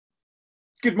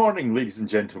Good morning, ladies and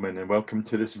gentlemen, and welcome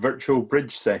to this virtual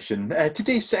bridge session.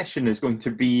 Today's session is going to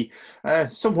be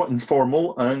somewhat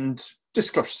informal and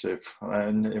discursive,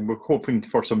 and we're hoping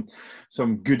for some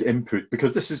good input,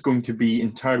 because this is going to be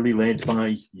entirely led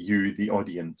by you, the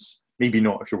audience. Maybe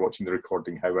not if you're watching the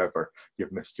recording, however,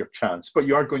 you've missed your chance, but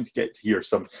you are going to get to hear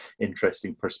some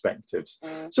interesting perspectives.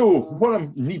 So what I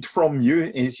need from you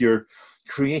is your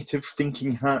creative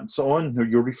thinking hats on, or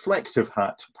your reflective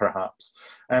hat perhaps,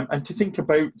 and to think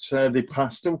about the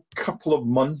past couple of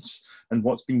months and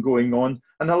what's been going on,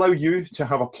 and allow you to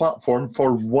have a platform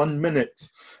for 1 minute.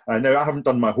 Now, I haven't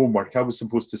done my homework. I was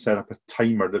supposed to set up a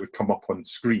timer that would come up on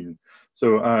screen,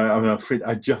 so I'm afraid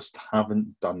I just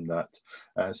haven't done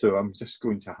that. So I'm just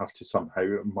going to have to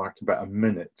somehow mark about a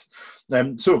minute.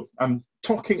 So I'm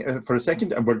talking for a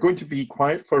second, and we're going to be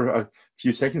quiet for a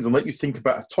few seconds and let you think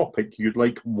about a topic you'd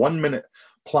like 1 minute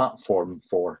platform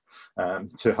for,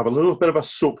 to have a little bit of a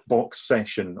soapbox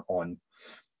session on.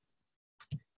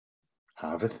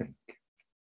 Have a think.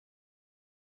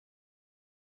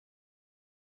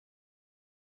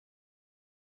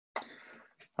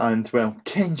 And well,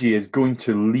 Kenji is going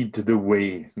to lead the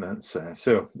way. That's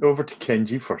so over to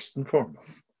Kenji first and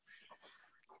foremost.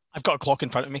 I've got a clock in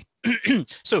front of me.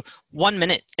 So 1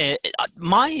 minute. I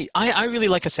really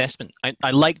like assessment.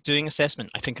 I like doing assessment.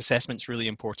 I think assessment's really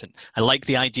important. I like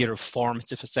the idea of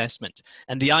formative assessment,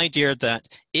 and the idea that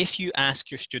if you ask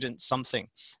your students something,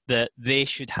 that they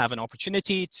should have an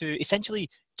opportunity to essentially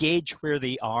gauge where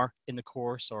they are in the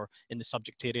course or in the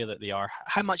subject area that they are.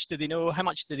 How much do they know? How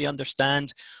much do they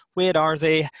understand? Where are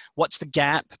they? What's the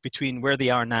gap between where they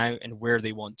are now and where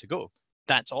they want to go?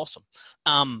 That's awesome.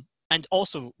 And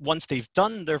also, once they've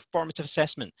done their formative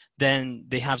assessment, then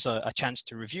they have a chance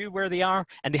to review where they are,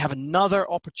 and they have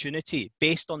another opportunity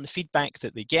based on the feedback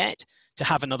that they get to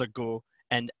have another go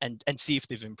and see if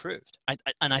they've improved.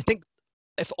 And I think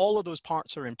if all of those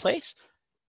parts are in place,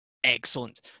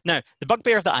 excellent. Now, the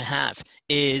bugbear that I have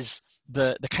is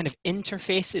the kind of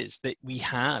interfaces that we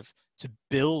have to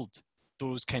build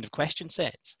those kind of question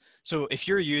sets. So if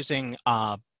you're using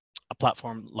a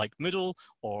platform like Moodle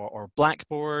or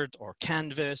Blackboard or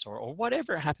Canvas or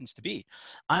whatever it happens to be,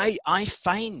 I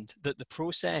find that the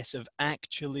process of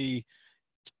actually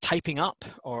typing up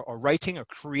or writing or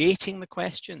creating the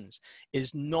questions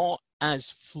is not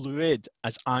as fluid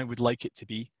as I would like it to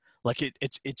be. Like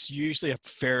it's usually a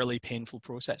fairly painful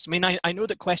process. I mean, I know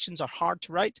that questions are hard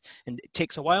to write and it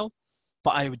takes a while,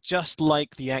 but I would just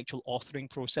like the actual authoring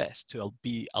process to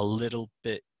be a little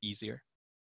bit easier.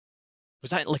 Was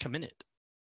that like a minute?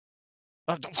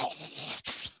 I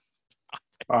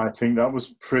think that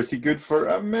was pretty good for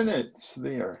a minute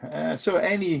there. So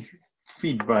any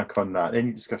feedback on that?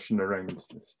 Any discussion around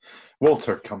this?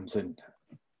 Walter comes in.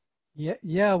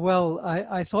 Yeah. Well,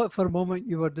 I thought for a moment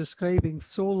you were describing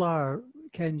Solar,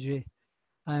 Kenji,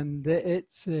 and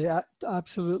it's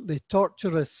absolutely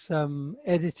torturous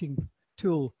editing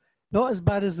tool. Not as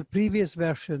bad as the previous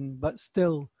version, but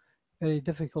still very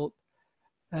difficult.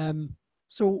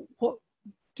 So what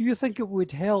do you think it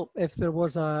would help if there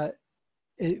was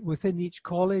within each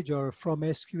college or from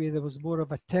SQA, there was more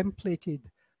of a templated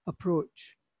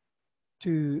approach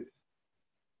to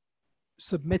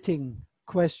submitting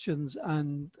questions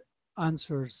and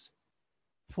answers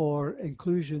for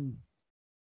inclusion?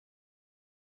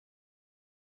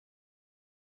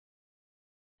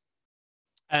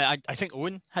 I think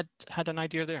Owen had an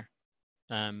idea there,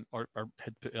 or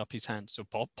had put up his hand. So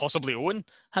possibly Owen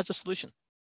has a solution.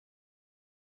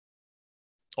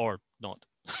 Or not.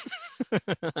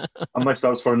 Unless that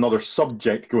was for another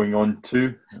subject going on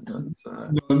too.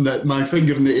 No, my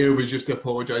finger in the air was just to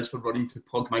apologise for running to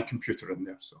plug my computer in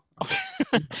there.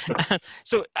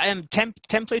 So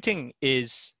templating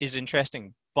is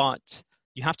interesting, but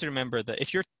you have to remember that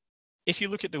if you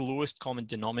look at the lowest common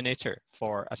denominator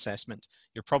for assessment,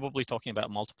 you're probably talking about a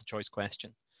multiple choice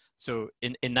question. So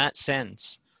in that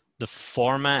sense, the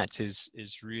format is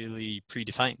really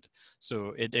predefined.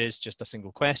 So it is just a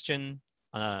single question,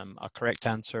 a correct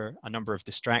answer, a number of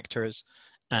distractors,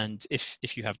 and if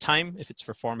you have time, if it's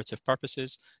for formative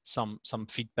purposes, some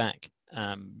feedback.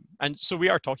 And so we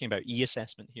are talking about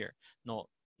e-assessment here, not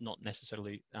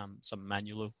necessarily some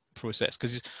manual process,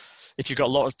 because if you've got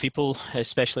a lot of people,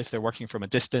 especially if they're working from a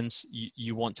distance,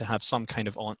 you want to have some kind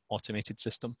of automated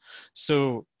system.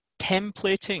 So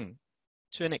templating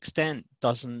to an extent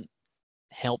doesn't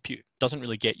help you, doesn't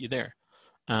really get you there,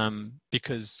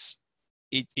 because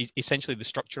it essentially the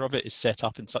structure of it is set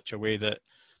up in such a way that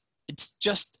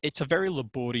it's a very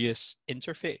laborious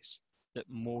interface that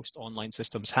most online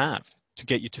systems have to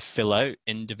get you to fill out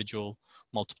individual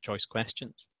multiple choice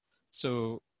questions.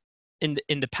 So in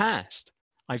the past,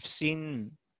 I've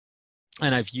seen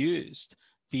and I've used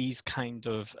these kind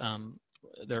of,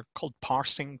 they're called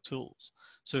parsing tools.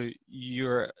 So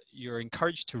you're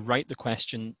encouraged to write the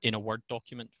question in a Word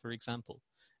document, for example,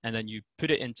 and then you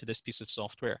put it into this piece of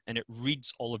software and it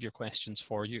reads all of your questions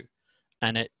for you.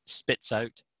 And it spits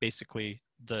out basically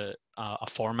a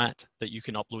format that you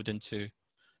can upload into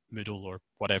Moodle or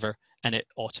whatever, and it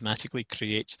automatically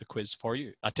creates the quiz for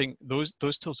you. I think those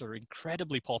tools are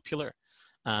incredibly popular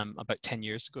about 10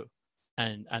 years ago.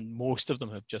 And most of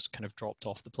them have just kind of dropped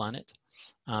off the planet.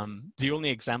 The only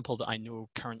example that I know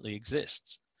currently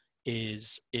exists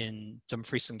is in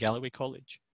Dumfries and Galloway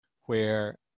College,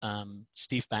 where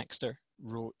Steve Baxter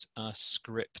wrote a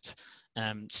script.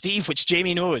 Steve, which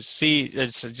Jamie knows, see,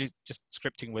 it's just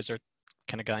scripting wizard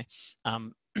kind of guy.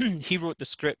 He wrote the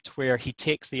script where he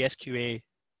takes the SQA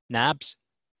nabs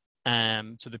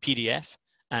to the PDF,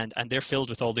 and they're filled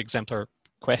with all the exemplar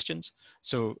questions.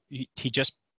 So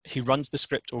he runs the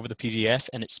script over the PDF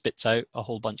and it spits out a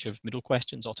whole bunch of Moodle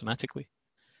questions automatically.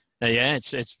 Yeah,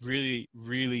 it's really,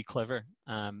 really clever.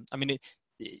 I mean,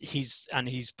 he's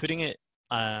putting it,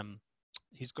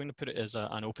 he's going to put it as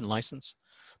an open license,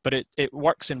 but it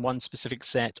works in one specific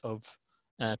set of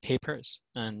papers.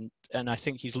 And I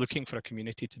think he's looking for a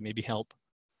community to maybe help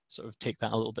sort of take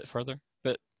that a little bit further.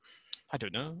 But I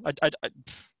don't know.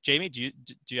 Jamie, do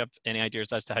you have any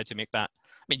ideas as to how to make that?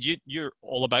 I mean, you're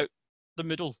all about the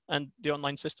Moodle and the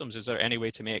online systems. Is there any way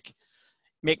to make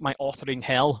my authoring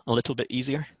hell a little bit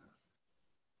easier?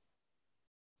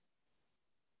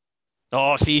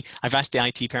 Oh, see, I've asked the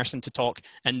IT person to talk,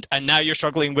 and now you're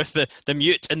struggling with the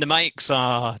mute and the mics.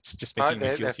 Oh, it's just making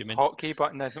me feel human. The hotkey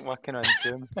button isn't working on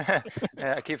Zoom.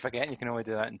 I keep forgetting you can only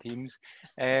do that in Teams.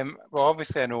 Well,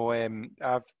 obviously, I know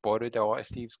I've borrowed a lot of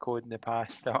Steve's code in the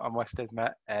past, I must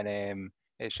admit, and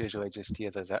it's usually just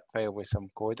here's a zip file with some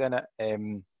code in it.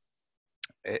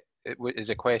 It is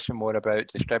a question more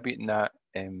about distributing that.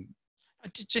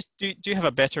 Just do you have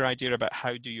a better idea about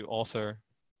how do you author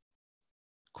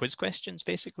quiz questions,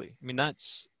 basically? I mean,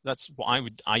 that's what I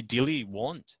would ideally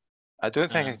want. I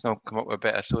don't think I can come up with a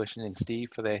better solution than Steve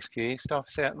for the SQA stuff,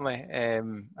 certainly.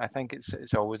 I think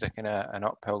it's always a kind of an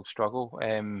uphill struggle.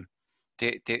 To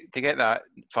get that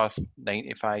first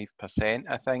 95%,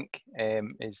 I think,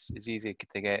 is easy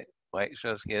to get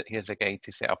lectures. Here's a guide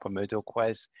to set up a Moodle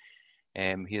quiz.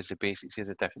 Here's the basics, here's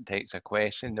the different types of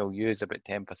question. They'll use about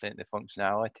 10% of the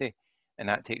functionality, and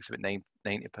that takes about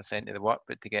 90% of the work.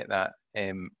 But to get that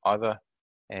other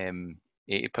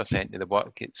 80% of the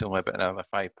work, it's only about another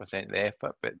 5% of the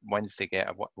effort. But once they get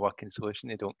a working solution,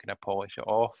 they don't kind of polish it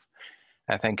off.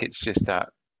 I think it's just that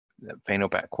final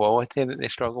bit of quality that they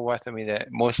struggle with. I mean,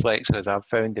 most lecturers I've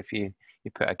found, if you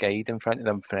put a guide in front of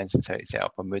them, for instance, how to set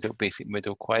up a basic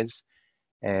Moodle quiz,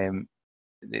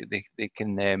 they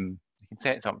can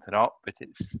set something up, but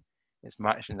it's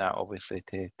matching that obviously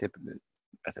to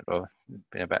I don't know,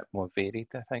 being a bit more varied,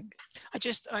 I think.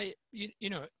 You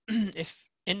know, if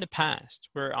in the past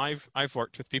where I've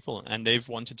worked with people and they've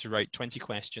wanted to write 20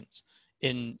 questions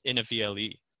in a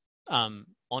VLE,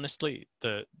 honestly,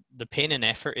 the pain and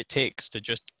effort it takes to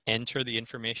just enter the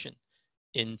information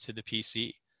into the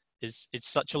PC it's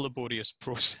such a laborious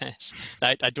process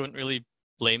that I don't really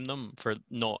blame them for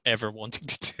not ever wanting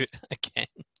to do it again.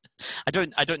 I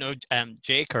don't know,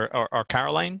 Jake or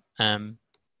Caroline.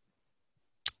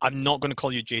 I'm not going to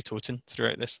call you Jay Toten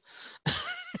throughout this.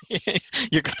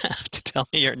 You're going to have to tell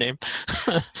me your name.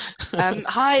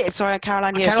 Hi, sorry,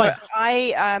 Caroline here. Caroline. So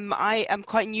I am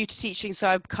quite new to teaching, so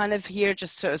I'm kind of here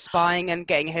just sort of spying and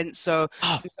getting hints. So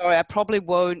I'm sorry, I probably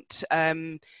won't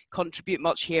contribute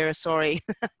much here. Sorry.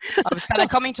 I was kind of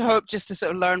coming to Hope just to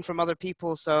sort of learn from other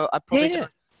people, so I probably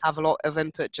don't have a lot of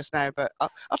input just now, but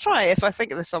I'll try. If I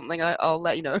think there's something, I'll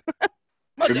let you know.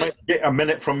 We might get a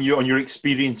minute from you on your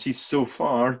experiences so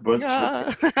far, but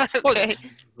okay.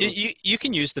 You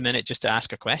can use the minute just to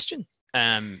ask a question.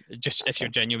 Just if you're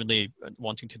genuinely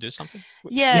wanting to do something.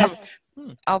 Yeah,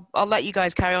 I'll let you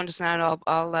guys carry on just now,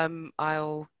 and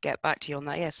I'll get back to you on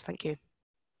that. Yes, thank you.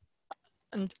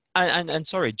 And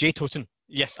sorry, Jay Toten.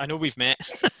 Yes, I know we've met.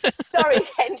 Sorry,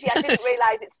 Kenji, I didn't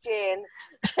realise it's Jane.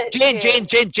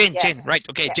 Jane. Right,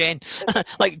 okay, yeah. Jane.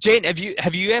 Like Jane, have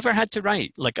you ever had to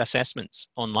write like assessments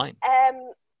online?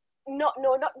 Not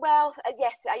well.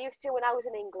 Yes, I used to when I was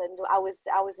in England. I was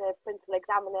a principal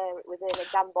examiner within an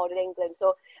exam board in England,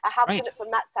 so I have done it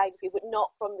from that side of you, but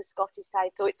not from the Scottish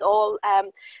side. So it's all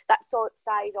that sort of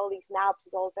side, all these nabs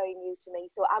is all very new to me.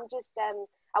 So I'm just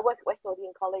I work at West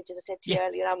Lothian College, as I said to you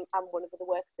earlier. I'm one of the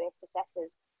work-based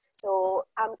assessors. So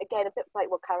I'm again a bit like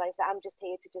what Caroline said. I'm just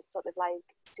here to just sort of like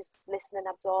just listen and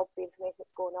absorb the information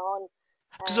that's going on.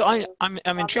 So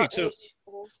I'm intrigued. So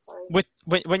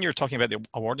When you're talking about the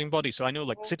awarding body, so I know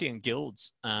like City and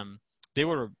Guilds, they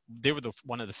were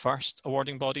one of the first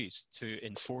awarding bodies to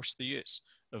enforce the use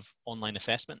of online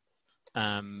assessment,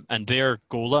 and their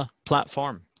GOLA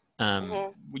platform.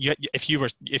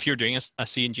 If you're doing a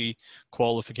C&G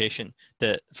qualification,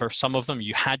 that for some of them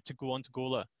you had to go onto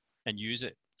GOLA and use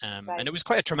it. And it was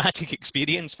quite a traumatic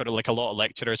experience for like a lot of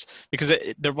lecturers, because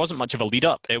there wasn't much of a lead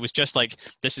up. It was just like,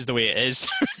 this is the way it is,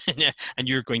 and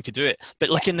you're going to do it. But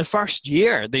like in the first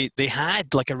year, they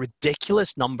had like a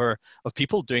ridiculous number of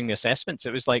people doing the assessments.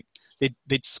 It was like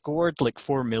they'd scored like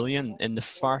 4 million in the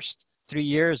first 3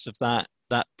 years of that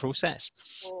process.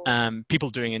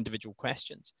 People doing individual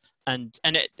questions, and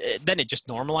then it just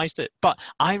normalized it. But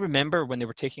I remember when they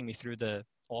were taking me through the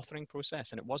authoring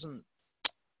process, and it wasn't,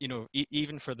 you know,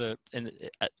 even for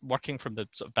working from the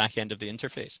sort of back end of the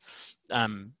interface,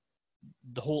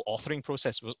 the whole authoring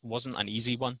process wasn't an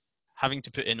easy one. Having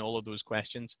to put in all of those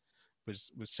questions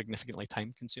was significantly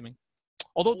time consuming.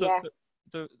 Although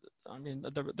there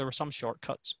were some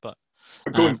shortcuts, but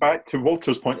going back to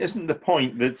Walter's point, isn't the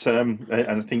point that, and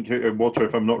I think Walter,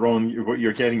 if I'm not wrong, what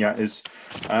you're getting at is,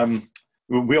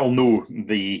 we all know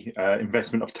the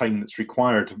investment of time that's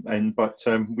required, but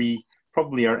we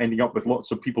probably are ending up with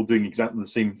lots of people doing exactly the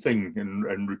same thing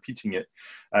and repeating it.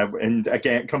 And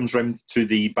again, it comes round to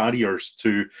the barriers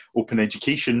to open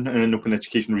education and open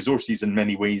education resources in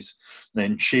many ways,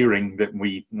 and sharing that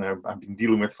we have been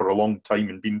dealing with for a long time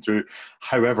and been through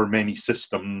however many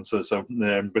systems without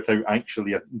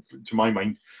actually, to my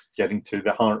mind, getting to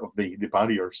the heart of the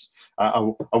barriers. I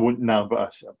won't now,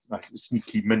 but a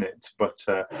sneaky minute, but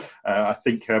I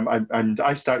think,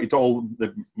 I started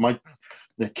my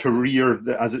career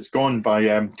as it's gone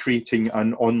by creating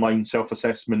an online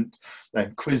self-assessment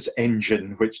quiz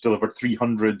engine which delivered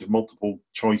 300 multiple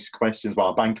choice questions, well,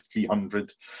 a bank of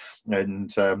 300,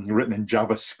 and written in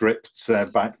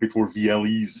JavaScript back before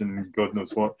VLEs and God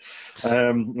knows what,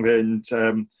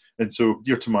 and so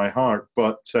dear to my heart.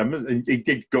 But it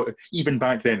did go, even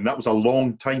back then, that was a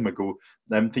long time ago,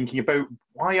 thinking about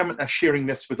why am I sharing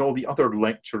this with all the other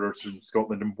lecturers in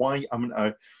Scotland, and why am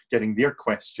I getting their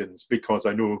questions, because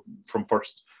I know from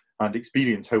first-hand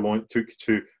experience how long it took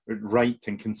to write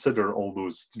and consider all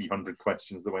those 300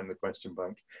 questions that went in the question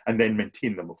bank, and then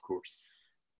maintain them, of course.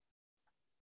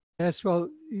 Yes, well,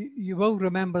 you will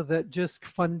remember that Jisc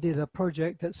funded a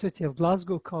project at City of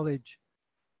Glasgow College,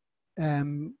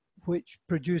 which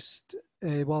produced,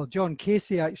 well, John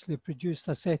Casey actually produced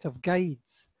a set of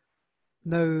guides.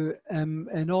 Now,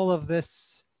 in all of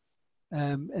this,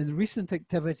 in recent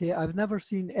activity, I've never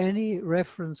seen any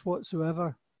reference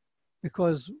whatsoever,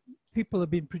 because people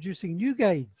have been producing new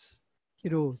guides. You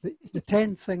know, the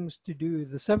 10 things to do,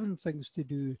 the 7 things to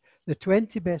do, the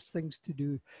 20 best things to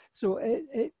do. So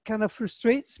it kind of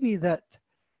frustrates me that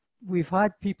we've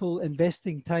had people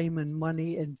investing time and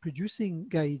money in producing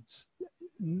guides,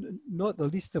 not the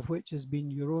least of which has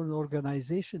been your own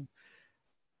organization.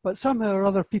 But somehow or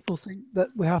other people think that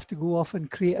we have to go off and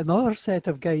create another set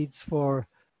of guides for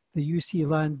the UC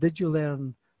Land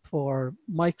DigiLearn, for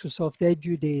Microsoft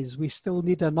Edu Days. We still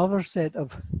need another set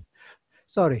of,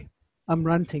 sorry, I'm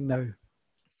ranting now.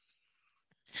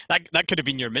 That could have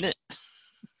been your minute.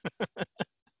 I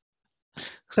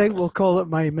think we'll call it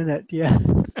my minute, yeah.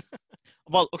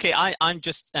 Well, okay, I'm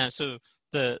just, so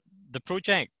the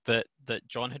project that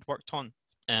John had worked on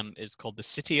is called the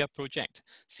CITEA project,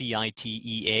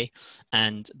 CITEA,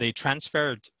 and they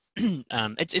transferred,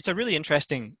 it's a really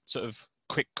interesting sort of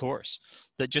quick course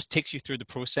that just takes you through the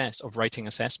process of writing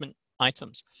assessment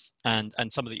items and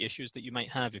some of the issues that you might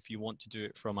have if you want to do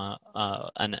it from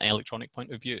an electronic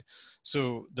point of view.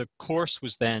 So the course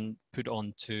was then put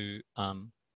onto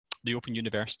the Open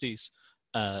Universities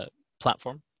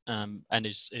platform, and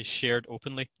is shared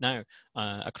openly now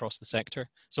across the sector.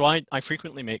 So I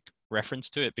frequently make reference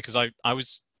to it, because I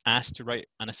was asked to write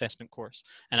an assessment course,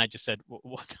 and I just said,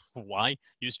 why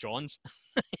use John's?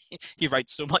 He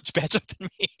writes so much better than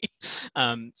me.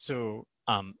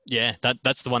 Yeah,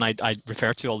 that's the one I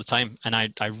refer to all the time, and I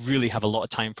really have a lot of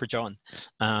time for John.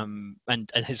 And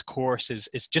his course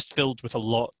is just filled with a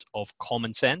lot of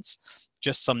common sense,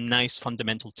 just some nice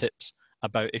fundamental tips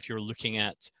about if you're looking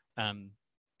at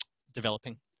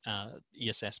developing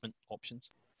e-assessment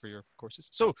options for your courses.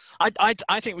 So I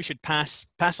think we should pass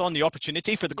on the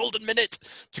opportunity for the golden minute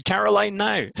to Caroline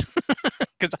now,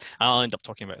 because I'll end up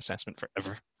talking about assessment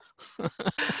forever.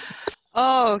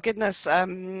 Oh goodness!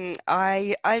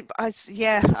 I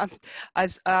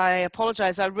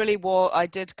apologize. I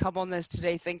did come on this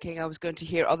today thinking I was going to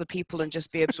hear other people and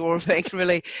just be absorbing,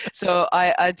 really. So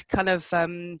I'd kind of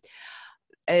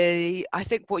I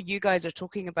think what you guys are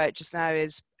talking about just now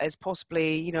is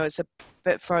possibly, you know, it's a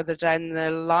bit further down the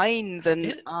line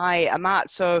than I am at.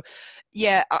 So,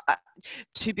 yeah,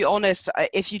 to be honest,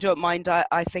 if you don't mind,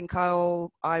 I think I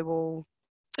will.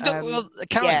 Well,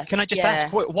 Caroline, can I just ask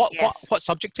what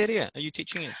subject area are you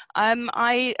teaching in?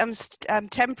 I am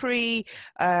temporary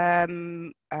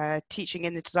teaching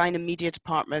in the design and media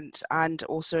department, and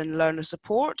also in learner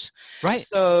support. Right.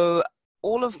 So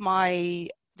all of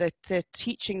the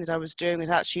teaching that I was doing was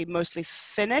actually mostly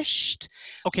finished.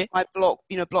 Okay. My block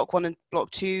 1 and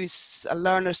block 2,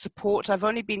 learner support. I've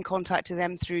only been contacting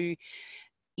them through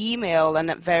email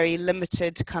and at very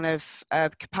limited kind of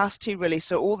capacity, really.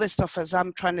 So all this stuff, as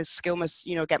I'm trying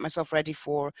to get myself ready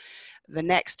for the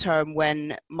next term,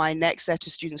 when my next set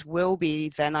of students will be,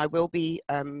 then I will be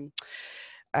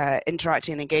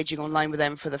interacting and engaging online with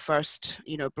them for the first,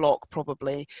 block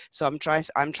probably. So I'm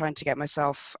trying to get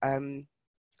myself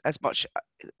as much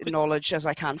knowledge as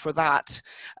I can for that,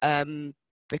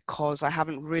 because I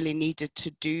haven't really needed to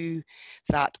do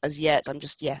that as yet. I'm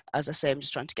just, as I say, I'm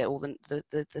just trying to get all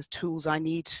the tools I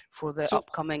need for the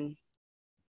upcoming.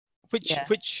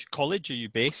 Which college are you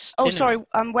based in? Oh, in? sorry,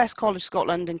 I'm West College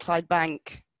Scotland in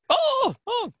Clydebank. Oh,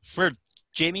 where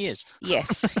Jamie is.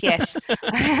 Yes,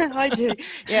 I do.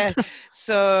 Yeah.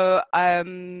 So,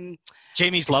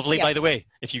 Jamie's lovely, by the way.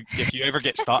 If you ever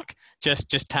get stuck, just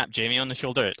tap Jamie on the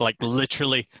shoulder. Like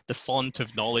literally the font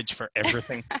of knowledge for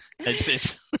everything.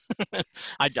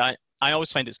 I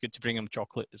always find it's good to bring him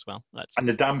chocolate as well. And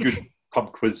a damn good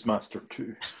pub quiz master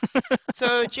too.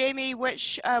 So Jamie,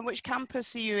 which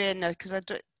campus are you in? Because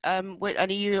are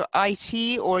you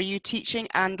IT, or are you teaching,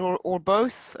 and or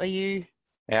both? Are you?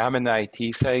 Yeah, I'm in the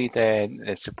IT side,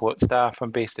 the support staff.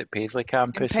 I'm based at Paisley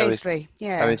campus. In Paisley,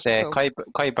 I was cool.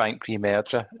 Clydebank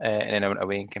pre-merger, and then I went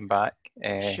away and came back.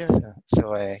 Sure.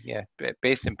 So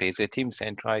based in Paisley, team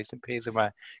centralised in Paisley,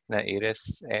 my area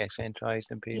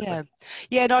centralised in Paisley.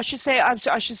 Yeah. No, I should say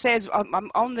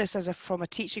I'm on this from a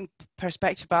teaching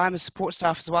perspective, but I'm a support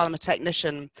staff as well. I'm a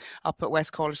technician up at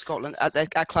West College Scotland at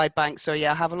Clydebank. So I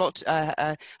have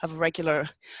have a regular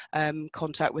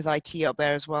contact with IT up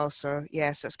there as well. So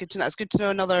yes, that's good to know. It's good to know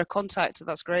another contact.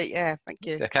 That's great. Yeah, thank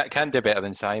you. I can't do better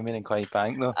than Simon in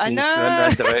Clydebank, though. I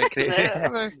know.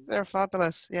 They're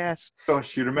fabulous. Yes.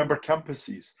 Gosh, you remember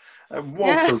campuses.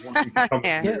 Walter wanting to come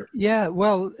here. Yeah,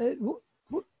 well,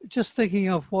 just thinking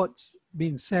of what's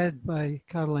been said by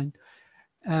Caroline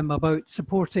about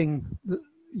supporting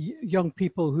young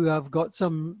people who have got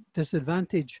some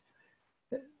disadvantage.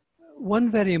 One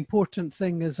very important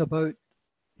thing is about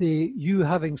you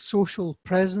having social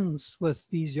presence with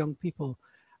these young people,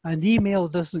 and email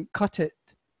doesn't cut it.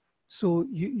 So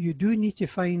you do need to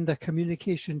find a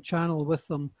communication channel with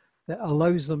them that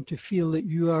allows them to feel that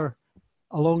you are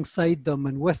alongside them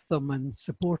and with them and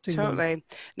supporting them. Totally.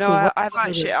 No, I've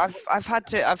actually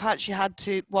had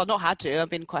to, well, not had to, I've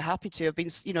been quite happy to. I've been,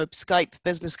 business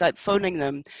Skype, phoning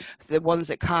them, the ones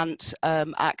that can't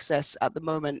access at the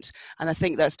moment. And I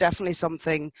think that's definitely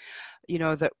something,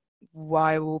 that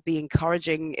I will be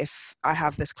encouraging if I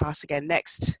have this class again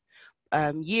next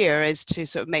year, is to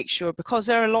sort of make sure, because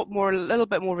they're a little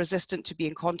bit more resistant to be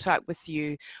in contact with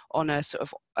you on a sort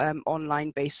of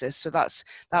online basis. So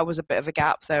that was a bit of a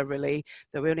gap there, really,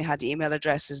 that we only had email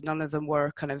addresses. None of them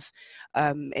were kind of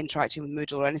interacting with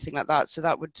Moodle or anything like that. So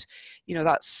that would,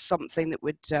 that's something that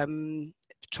would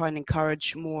try and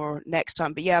encourage more next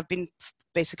time. But yeah, I've been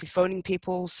basically phoning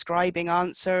people, scribing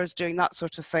answers, doing that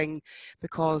sort of thing,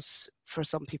 because for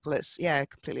some people it's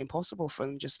completely impossible for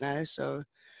them just now. So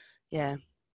yeah,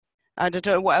 and I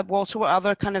don't know, Walter, what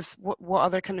other kind of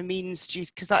means do you,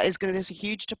 because that is going to be a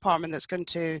huge department that's going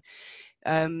to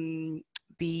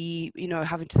be,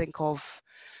 having to think of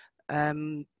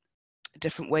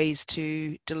different ways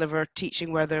to deliver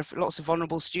teaching, where there are lots of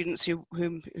vulnerable students who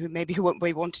maybe won't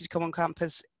be wanting to come on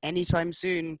campus anytime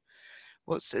soon.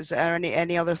 Is there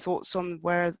any other thoughts on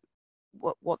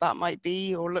what that might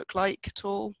be or look like at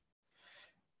all?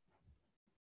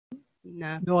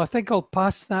 No, I think I'll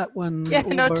pass that one. Yeah,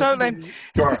 no, totally.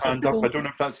 Got our hand up. I don't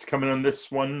know if that's coming on this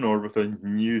one or with a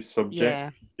new subject. Yeah.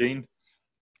 Jane?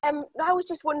 I was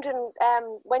just wondering,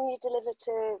 when you deliver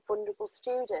to vulnerable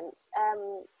students,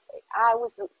 I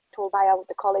was told by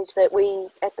the college that we,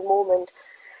 at the moment,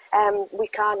 we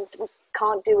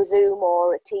can't do a Zoom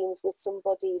or a Teams with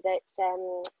somebody that's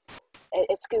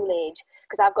at school age,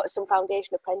 because I've got some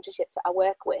foundation apprenticeships that I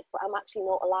work with, but I'm actually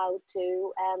not allowed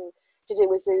to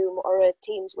do a Zoom or a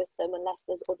Teams with them unless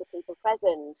there's other people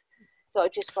present. So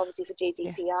just obviously for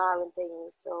GDPR and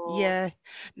things. So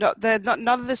none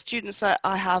of the students that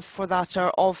I have for that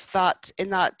are of that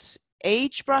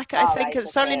age bracket. I think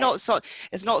it's certainly not so.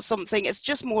 It's not something. It's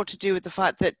just more to do with the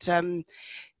fact that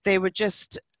they were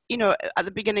just, you know, at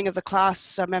the beginning of the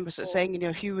class, I remember sort of saying, you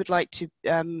know, who would like to,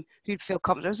 who'd feel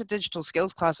comfortable. It was a digital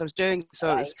skills class I was doing,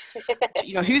 so it was,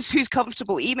 you know, who's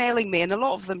comfortable emailing me, and a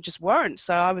lot of them just weren't.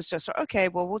 So I was just, okay,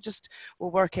 well,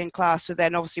 we'll work in class. So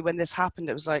then obviously when this happened,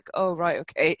 it was like, oh right,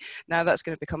 okay, now that's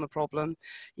going to become a problem.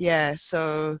 Yeah.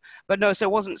 So, but no, so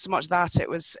it wasn't so much that. It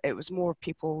was more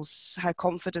people's how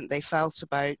confident they felt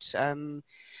about, yeah,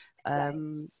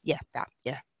 that,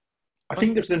 yeah. I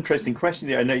think there's an interesting question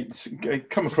there, and it's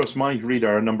come across my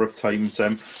radar a number of times.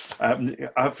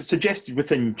 I've suggested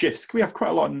within Jisc, we have quite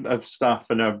a lot of staff,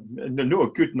 and I know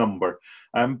a good number,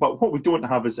 but what we don't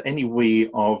have is any way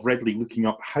of readily looking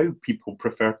up how people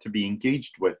prefer to be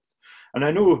engaged with. And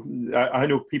I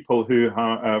know people who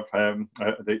have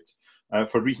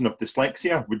for reason of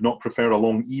dyslexia, would not prefer a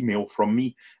long email from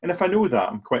me. And if I know that,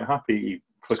 I'm quite happy to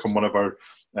click on one of our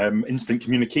instant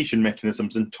communication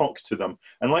mechanisms and talk to them.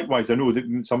 And likewise, I know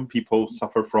that some people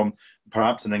suffer from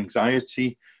perhaps an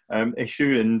anxiety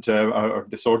issue and or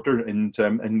disorder, and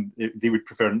they would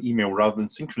prefer an email rather than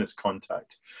synchronous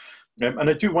contact. And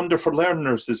I do wonder for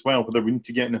learners as well, whether we need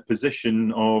to get in a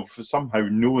position of somehow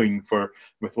knowing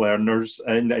with learners,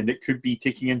 and it could be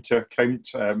taking into account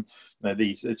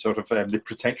the sort of the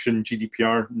protection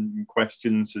GDPR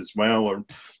questions as well, or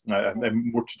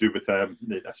more to do with, I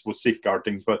suppose,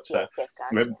 safeguarding, but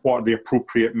what are the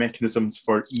appropriate mechanisms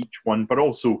for each one, but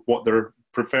also what their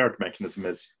preferred mechanism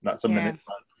is. That's a minute.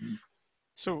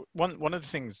 So one of the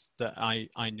things that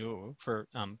I know for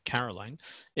Caroline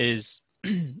is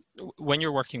when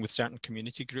you're working with certain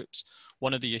community groups,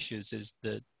 one of the issues is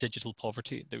the digital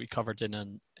poverty that we covered in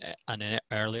an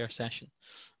earlier session.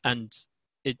 And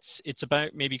it's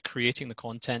about maybe creating the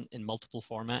content in multiple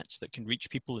formats that can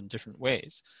reach people in different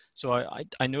ways. So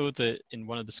I know that in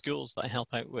one of the schools that I help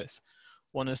out with,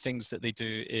 one of the things that they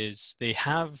do is they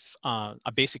have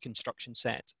a basic instruction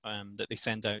set that they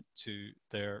send out to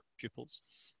their pupils.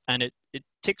 And it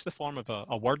takes the form of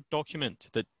a Word document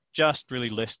that just really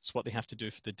lists what they have to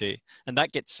do for the day. And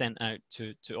that gets sent out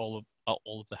to all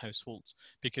of the households,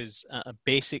 because at a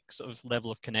basic sort of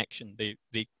level of connection,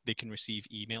 they can receive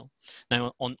email.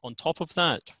 Now, on top of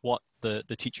that, what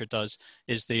the teacher does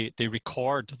is they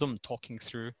record them talking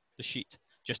through the sheet,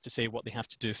 just to say what they have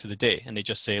to do for the day. And they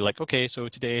just say like, okay, so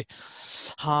today,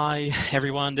 hi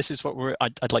everyone, this is what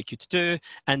I'd like you to do.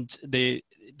 And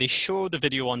they show the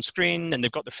video on screen, and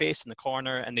they've got their face in the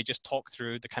corner, and they just talk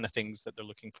through the kind of things that they're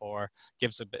looking for,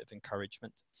 gives a bit of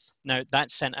encouragement. Now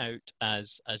that's sent out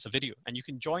as a video, and you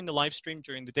can join the live stream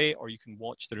during the day, or you can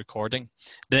watch the recording.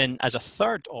 Then as a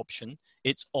third option,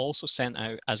 it's also sent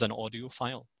out as an audio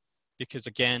file. Because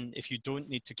again, if you don't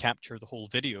need to capture the whole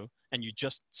video and you're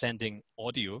just sending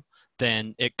audio,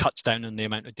 then it cuts down on the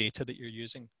amount of data that you're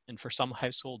using. And for some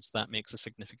households, that makes a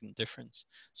significant difference.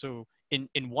 So in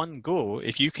one go,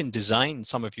 if you can design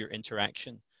some of your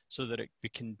interaction so that it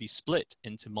can be split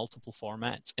into multiple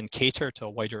formats and cater to a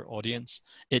wider audience,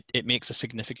 it makes a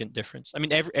significant difference. I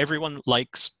mean, everyone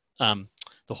likes the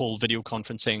whole video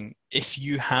conferencing if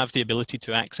you have the ability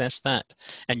to access that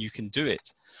and you can do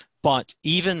it. But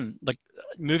even like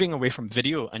moving away from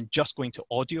video and just going to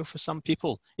audio for some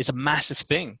people is a massive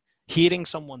thing. Hearing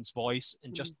someone's voice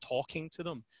and just talking to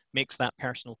them makes that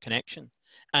personal connection.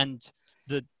 And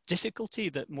the difficulty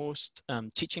that most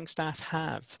teaching staff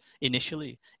have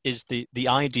initially is the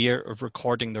idea of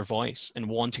recording their voice and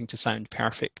wanting to sound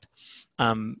perfect.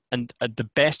 And the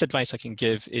best advice I can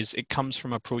give is it comes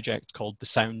from a project called the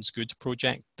Sounds Good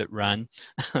project that ran,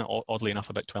 oddly enough,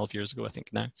 about 12 years ago, I think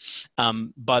now.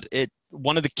 But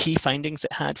one of the key findings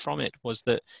it had from it was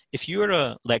that if you're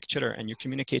a lecturer and you're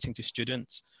communicating to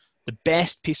students, the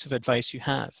best piece of advice you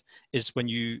have is when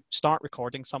you start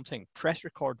recording something, press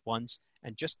record once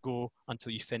and just go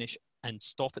until you finish and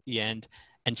stop at the end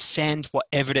and send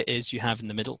whatever it is you have in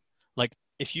the middle. Like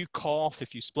if you cough,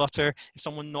 if you splutter, if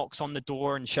someone knocks on the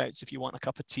door and shouts if you want a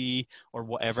cup of tea or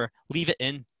whatever, leave it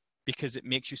in, because it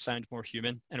makes you sound more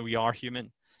human, and we are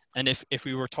human. And if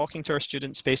we were talking to our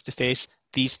students face to face,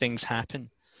 these things happen.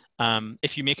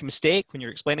 If you make a mistake when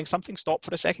you're explaining something, stop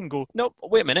for a second, go, no,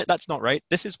 wait a minute, that's not right.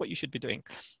 This is what you should be doing.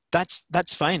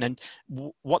 That's fine. And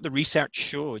what the research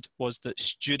showed was that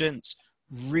students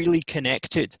really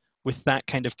connected with that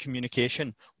kind of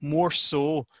communication, more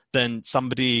so than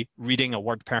somebody reading a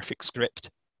word perfect script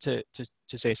to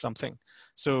say something.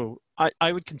 So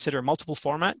I would consider multiple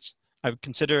formats. I would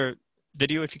consider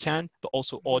video if you can, but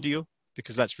also audio,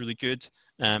 because that's really good.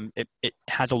 It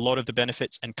has a lot of the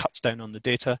benefits and cuts down on the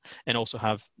data, and also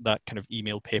have that kind of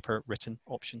email paper written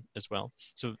option as well.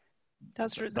 So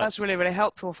That's really, really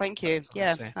helpful. Thank you.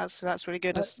 Yeah, that's really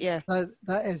good. Yeah,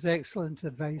 that is excellent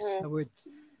advice. I would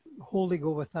wholly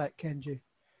go with that, Kenji.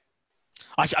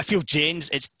 I feel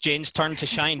it's Jane's turn to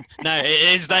shine. Now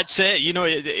that's it. You know,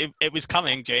 it was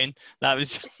coming, Jane. That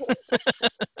was.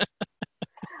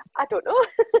 I don't know.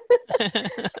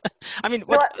 I mean,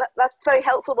 that's very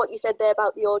helpful what you said there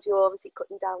about the audio, obviously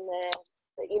cutting down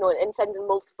there, you know, and sending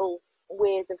multiple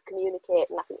ways of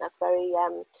communicating. I think that's very,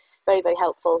 very, very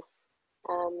helpful.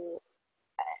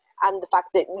 And the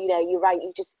fact that, you know, you're right,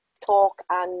 you just talk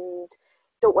and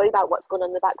don't worry about what's going on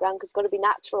in the background, because it's got to be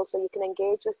natural so you can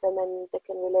engage with them and they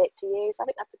can relate to you. So I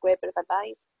think that's a great bit of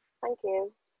advice. Thank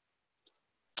you.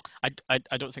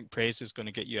 I don't think praise is going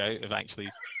to get you out of actually.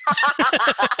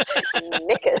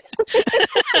 Knickers.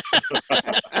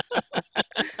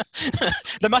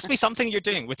 There must be something you're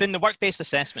doing within the work-based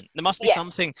assessment. There must be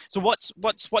something. So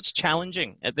what's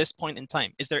challenging at this point in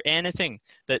time? Is there anything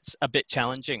that's a bit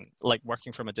challenging, like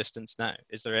working from a distance now?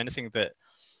 Is there anything that?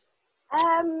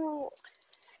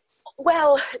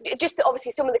 Well, just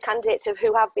obviously some of the candidates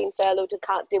who have been furloughed and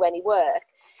can't do any work.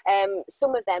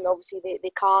 Some of them obviously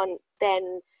they can't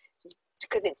then,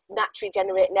 because it's naturally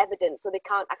generating evidence, so they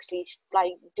can't actually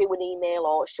like do an email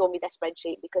or show me their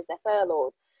spreadsheet because they're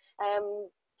furloughed.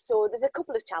 So there's a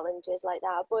couple of challenges like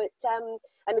that, but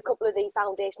and a couple of the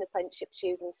foundation apprenticeship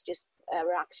students just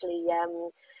are actually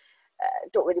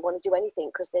don't really want to do anything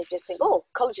because they just think, oh,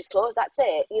 college is closed, that's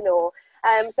it, you know.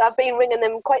 So I've been ringing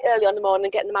them quite early on in the morning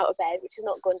and getting them out of bed, which is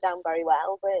not going down very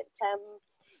well, but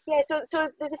yeah, so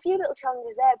there's a few little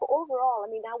challenges there, but overall, I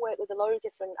mean, I work with a lot of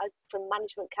different, from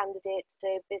management candidates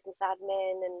to business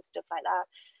admin and stuff like that.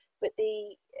 But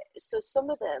so some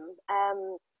of them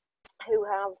who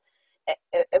have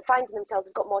finding themselves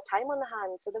have got more time on their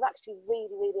hands, so they're actually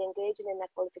really, really engaging in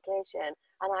their qualification.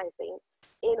 And I've been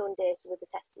inundated with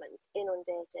assessments,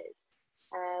 inundated.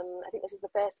 I think this is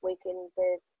the first week in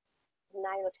the 9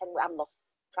 or 10, I'm lost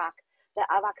track, that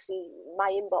I've actually,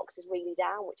 my inbox is really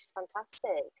down, which is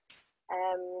fantastic.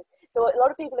 So a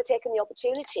lot of people are taking the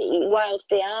opportunity whilst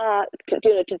they are to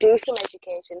do some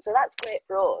education. So that's great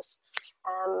for us.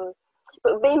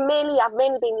 But I've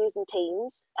mainly been using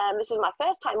Teams. This is my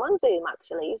first time on Zoom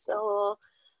actually. So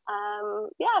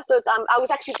yeah, so I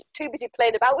was actually too busy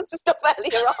playing about with the stuff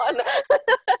earlier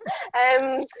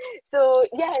on. So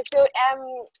yeah, so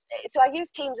I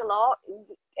use Teams a lot.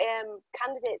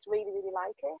 Candidates really, really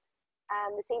like it.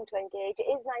 They seem to engage.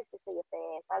 It is nice to see your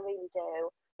face. I really do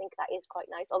think that is quite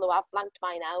nice. Although I've blanked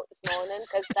mine out this morning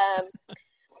because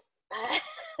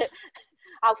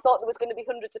I thought there was going to be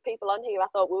hundreds of people on here. I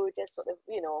thought we were just sort of,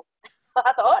 you know. So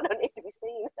I thought I don't need to be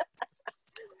seen.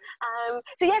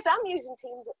 So yes, I'm using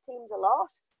Teams a lot,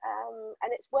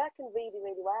 and it's working really,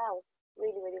 really well.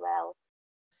 Really, really well.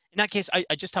 In that case,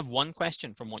 I just have one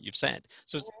question from what you've said.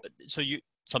 So you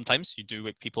sometimes you do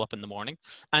wake people up in the morning,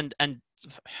 and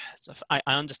I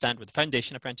understand with the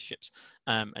foundation apprenticeships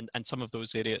and some of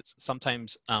those areas,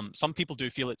 sometimes some people do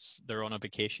feel they're on a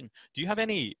vacation. Do you have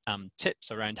any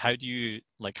tips around how do you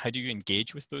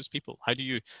engage with those people? How do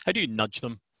you nudge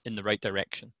them in the right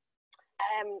direction?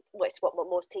 Well, it's what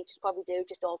most teachers probably do,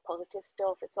 just all positive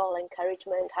stuff. It's all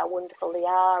encouragement, how wonderful they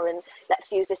are, and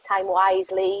let's use this time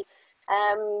wisely.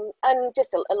 And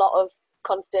just a lot of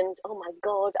constant, oh my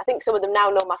God, I think some of them now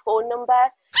know my phone number.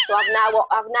 So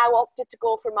I've now opted to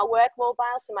go from my work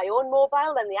mobile to my own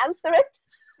mobile, and they answer it.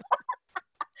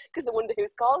 Because they wonder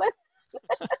who's calling.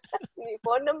 Your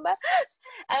phone number.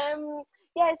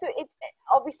 Yeah, so it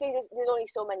obviously there's only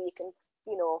so many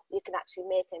you can actually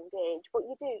make engage, but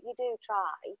you do try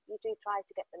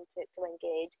to get them to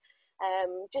engage.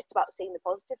 Just about seeing the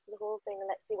positives of the whole thing, and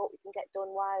let's see what we can get done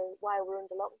while we're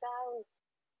under lockdown.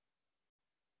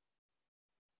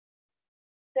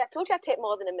 So I told you I'd take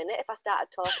more than a minute if I started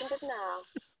talking, didn't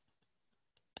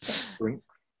I? Great.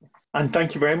 And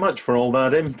thank you very much for all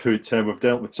that input. We've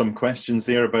dealt with some questions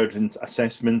there about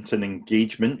assessment and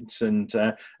engagement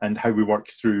and how we work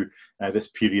through this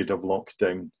period of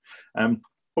lockdown.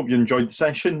 Hope you enjoyed the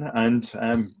session, and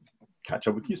catch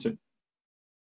up with you soon.